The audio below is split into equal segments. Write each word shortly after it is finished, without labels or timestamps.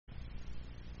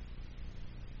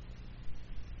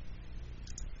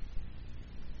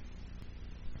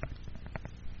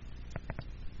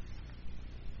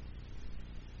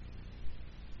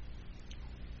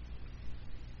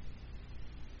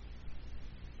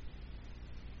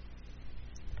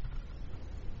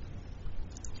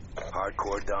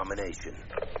hardcore domination.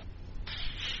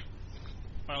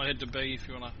 I'll head to B if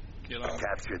you want to get on.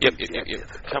 Capture the Yep.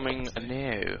 objective. Coming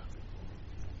now.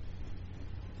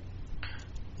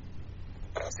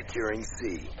 Securing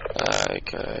C.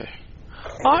 Okay.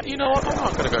 Oh, you know what? I'm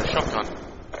not going to go shotgun.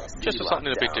 Just for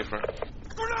something a bit different.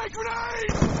 Grenade!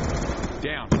 Grenade!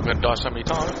 Down. I'm going to die so many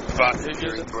times, but who gives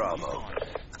Securing it? Bravo.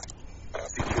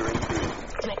 Securing B.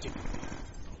 Dropped him.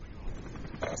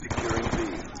 Securing B.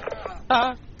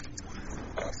 Ah.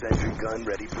 Sentry gun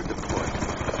ready for deployment.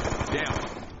 Down.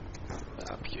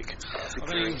 Puke. I don't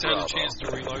Securing even had a Bravo. chance to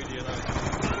reload yet.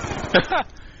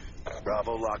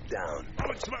 Bravo locked down.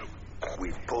 On smoke.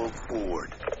 We've pulled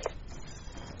forward.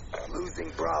 Losing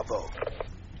Bravo.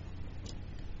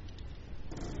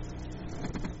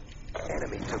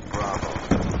 Enemy took Bravo.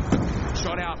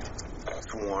 Shot out.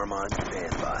 Swarm on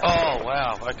standby. Oh,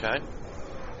 wow, okay.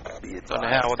 Be Don't know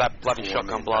advised. how that bloody Swarm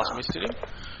shotgun blast inbound. missed him.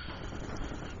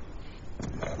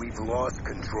 We've lost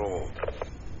control.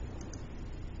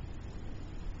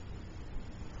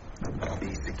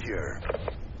 Be secure.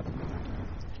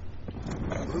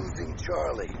 Losing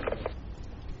Charlie.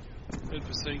 Head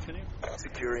for C, can you?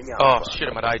 Securing Oh, Alpha. shit,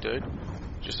 I'm at A, dude.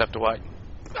 Just have to wait.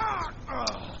 Oh,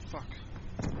 fuck.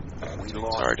 We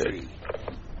lost Sorry, B. dude.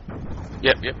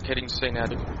 Yep, heading to C now,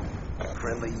 dude.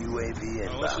 Friendly UAV Oh,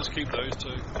 inbound. let's just keep those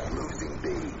two. Losing B.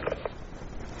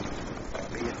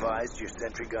 Be advised your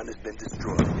sentry gun has been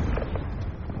destroyed.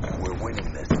 We're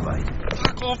winning this fight.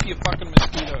 Fuck off, you fucking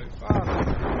mosquito. Fuck. I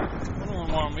don't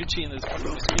know why I'm itchy and there's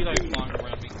fucking mosquito flying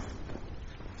around me.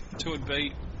 2 at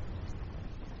B.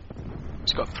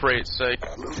 He's got 3 at C.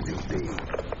 Losing B.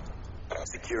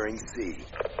 Securing C.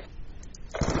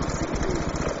 Losing B.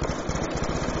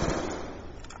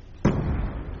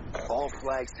 All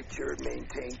flags secured.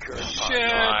 Maintain current Shit! posture.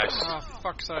 Nice. Oh,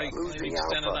 fuck's sake. Losing Maybe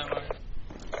extended Alpha. that way.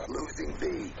 Losing B.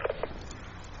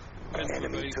 Head for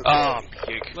Enemy B. took Oh, A.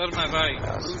 puke. Let him have A.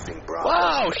 Losing Bravo.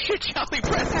 Wow, shit, Charlie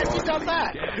Brett, how have you done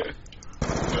that?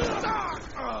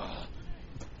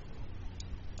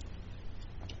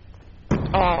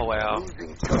 Oh, wow.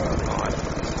 Losing Charlie.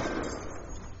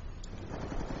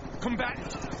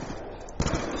 Combatant.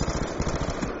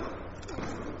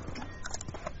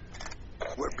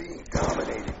 We're being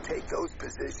dominated. Take those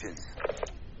positions.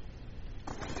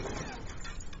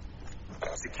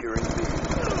 Securing B.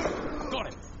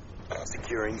 Got him.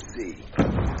 Securing C.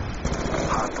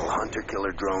 Hostile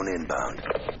hunter-killer drone inbound.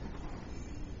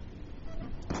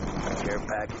 Care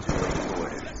package awaiting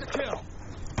orders. That's a kill.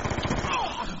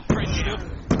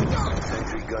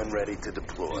 Sentry gun ready to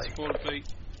deploy. He's 4 at B.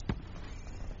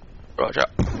 Roger.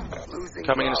 Losing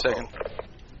Coming in a Bravo. second.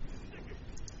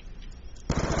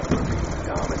 We're being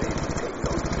dominated. Take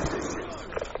those positions.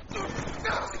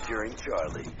 Securing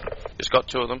Charlie. Just got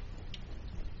 2 of them.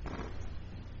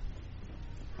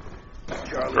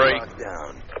 Charlie 3. locked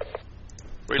down.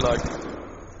 Reload.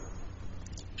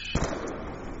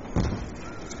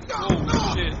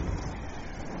 Oh, shit.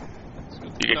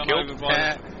 You get Done killed? over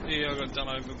by yeah, I got done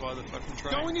over by the fucking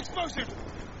train. Going explosive.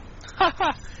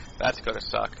 That's gotta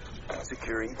suck.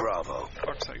 Securing Bravo.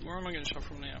 Fuck's sake, where am I getting shot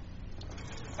from now?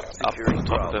 Up on Securing the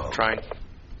top of Bravo. the train.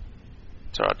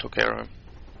 It's alright, took care of him.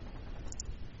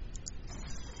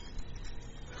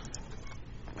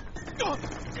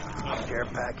 Care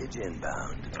package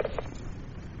inbound.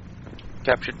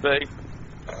 Captured B.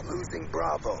 Losing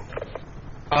Bravo.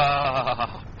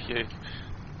 Ah, puke.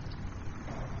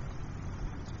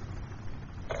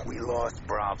 We lost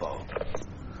Bravo.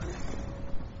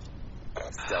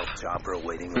 Stealth chopper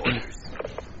awaiting orders.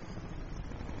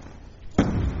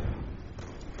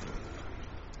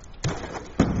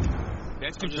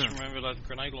 That's I just confirmed. remembered I had a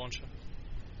grenade launcher.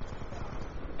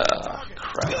 Ah,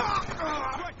 crap.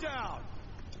 Right down.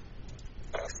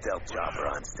 Stealth chopper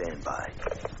on standby.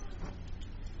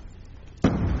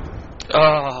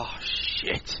 Oh,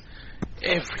 shit.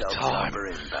 Every Stealth time. chopper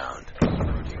inbound.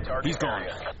 He's gone.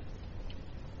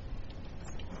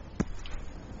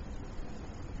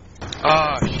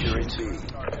 Oh, Securing shit. B.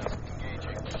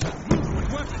 Moving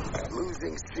with weapon.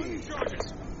 Losing C.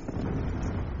 Charges.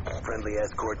 Friendly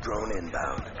escort drone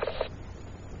inbound.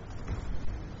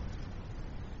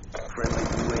 Friendly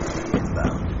UAV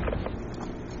inbound.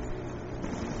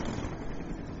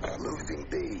 Losing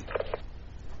B.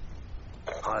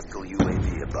 Hostile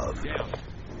UAV above. Down.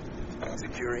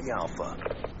 Securing Alpha.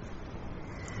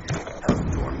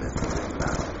 Hellstorm missiles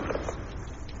inbound.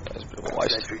 That was a bit of a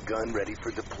waste. Sentry gun ready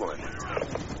for deployment.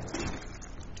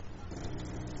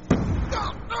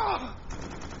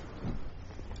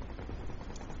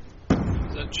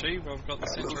 Is that cheap? I've got the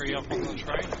sentry up on the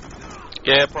train.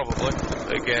 Yeah, probably.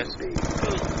 I guess. B.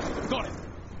 Got him.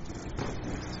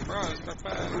 Surprise, got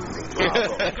back.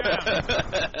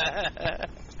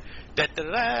 Da, da,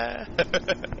 da.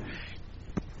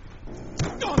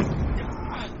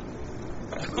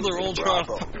 They're all trying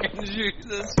to fucking shoot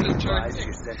this. They're trying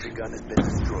Your sentry gun has been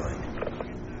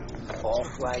destroyed. All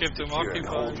flags Kept him secure and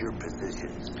hold occupied. your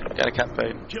positions. Got a cat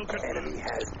feed. Kill confirmed. Enemy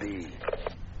has B.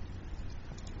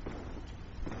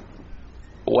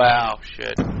 Wow,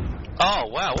 shit. Oh,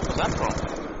 wow, what was that from?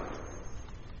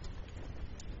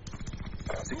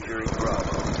 Securing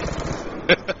Bravo.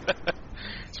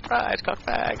 Surprise,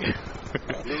 cockbag.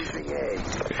 Losing A.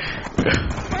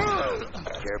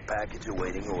 Care package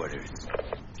awaiting orders.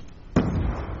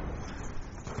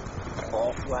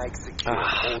 All flags secure.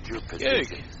 Hold your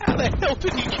position. How the hell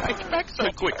did he change back so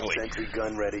quickly? Sentry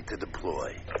gun ready to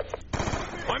deploy.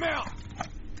 I'm out.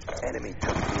 Enemy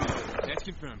took B. That's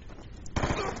confirmed.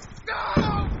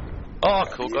 Oh,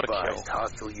 cool, Be got a advised, kill.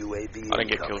 hostile UAV I didn't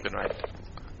get incoming. killed, didn't I?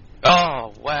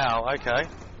 Oh, wow, okay.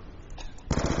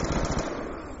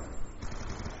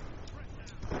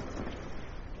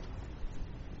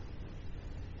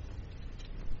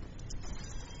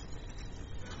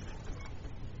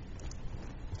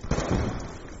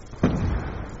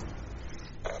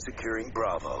 Securing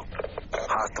Bravo.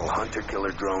 Hostile hunter-killer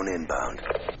drone inbound.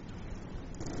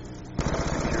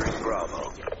 Securing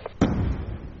Bravo.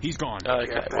 He's gone. Okay,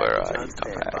 Care where package are on you?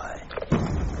 Cockbag.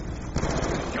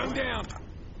 standby. Gun down.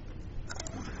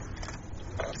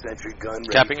 Sentry gun ready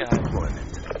Capping for out.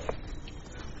 deployment.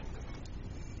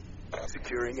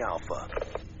 Securing Alpha.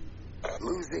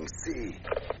 Losing C.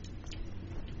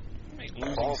 Ain't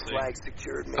losing All C. flags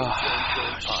secured. Maintain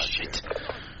Ah, safe posture. shit.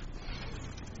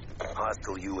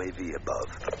 Hostile UAV above.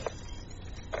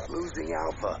 Losing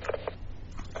Alpha.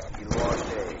 He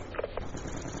lost A.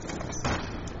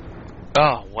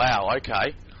 Oh, wow,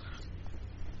 okay.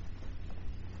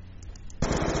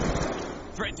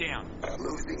 Threat down.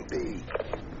 Losing B.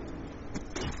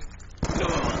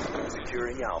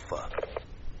 Securing Alpha.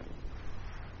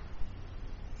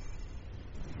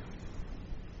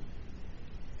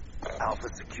 Alpha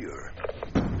secure.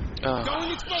 Oh,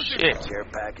 Going explosive. shit. Care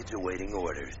package awaiting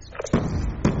orders.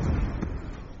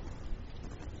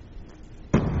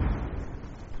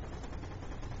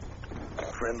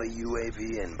 Friendly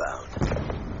UAV inbound.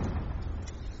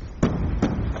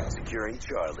 Securing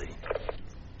Charlie.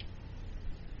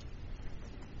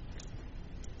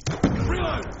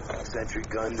 Reload. Sentry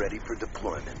gun ready for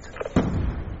deployment.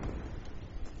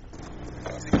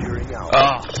 Securing Alpha.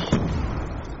 Oh.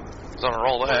 It's on a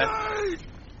roll there.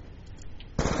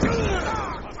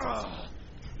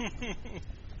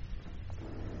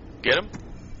 Get him?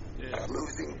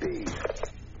 Losing B.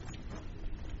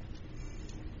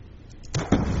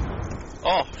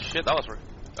 Oh, shit, that was...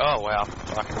 Oh, wow.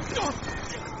 Fuck.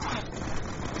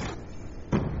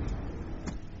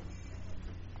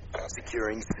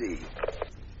 Securing C.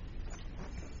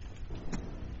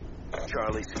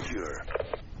 Charlie secure.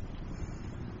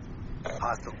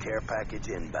 Hostile care package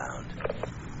inbound.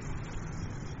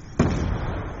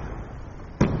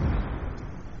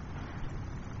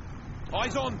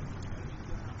 Eyes on.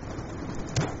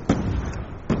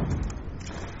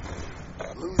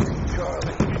 Losing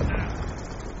Charlie.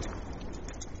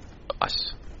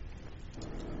 Nice.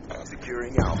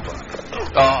 Securing Alpha.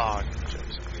 Oh,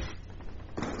 jeez.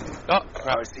 Oh,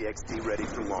 crap. RCXD ready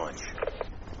for launch.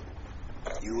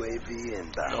 UAV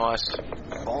inbound. Nice.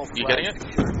 All You getting it? flags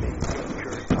secured. Maintain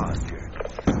current posture.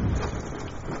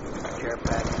 Care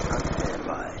package on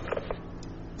standby.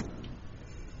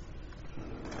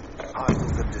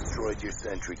 Hostiles have destroyed your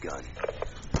sentry gun.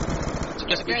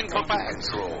 Just again, come back.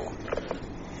 Control.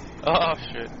 Oh,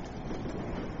 shit.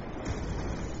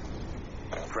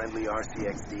 Friendly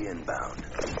RCXD inbound.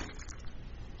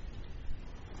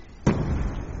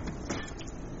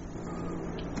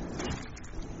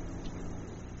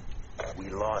 We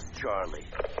lost Charlie.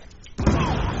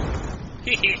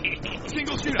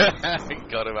 Single shooter.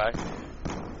 Got him, eh?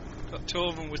 Got two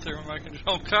of them with their remote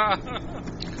control car.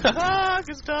 Haha,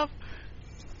 good stuff.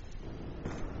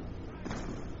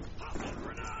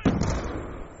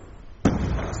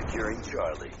 Securing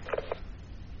Charlie.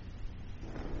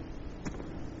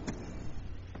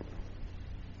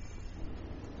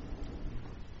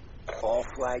 All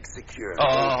flags secure. Oh,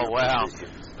 Hold your wow.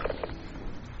 positions.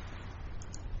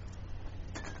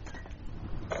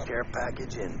 Care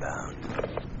package inbound.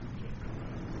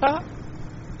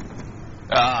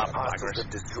 Ah, Hostiles buggers.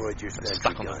 have destroyed your sentry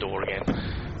Stuck on the gun. door again.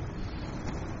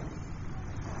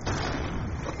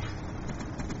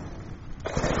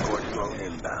 Escort drone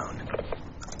inbound.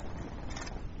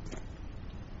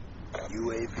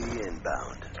 UAV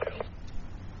inbound.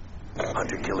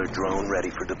 Hunter-killer drone ready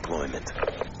for deployment.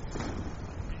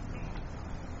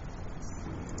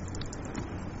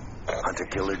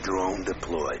 Hunter-killer drone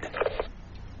deployed.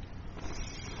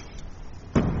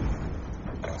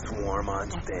 Swarm on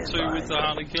standby. 2 with the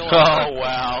Harley killer. Oh,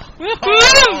 wow.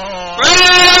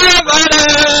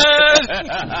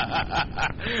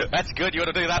 That's good. You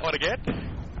want to do that one again?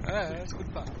 Yeah, that's good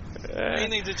fun. You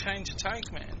need to change your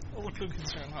tank, man. All the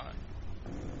cookies are in high.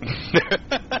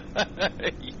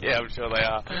 Yeah, I'm sure they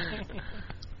are.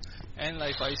 And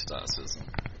they face star system.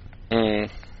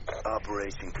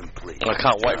 Operation complete. I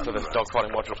can't wait for this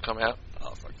dogfighting module to come out.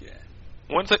 Oh, fuck yeah.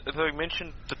 When's it? Have they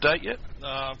mentioned the date yet?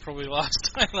 Probably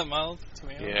last day of the month, to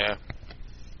be honest. Yeah.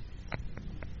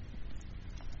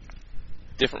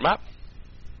 Different map?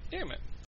 Yeah, man.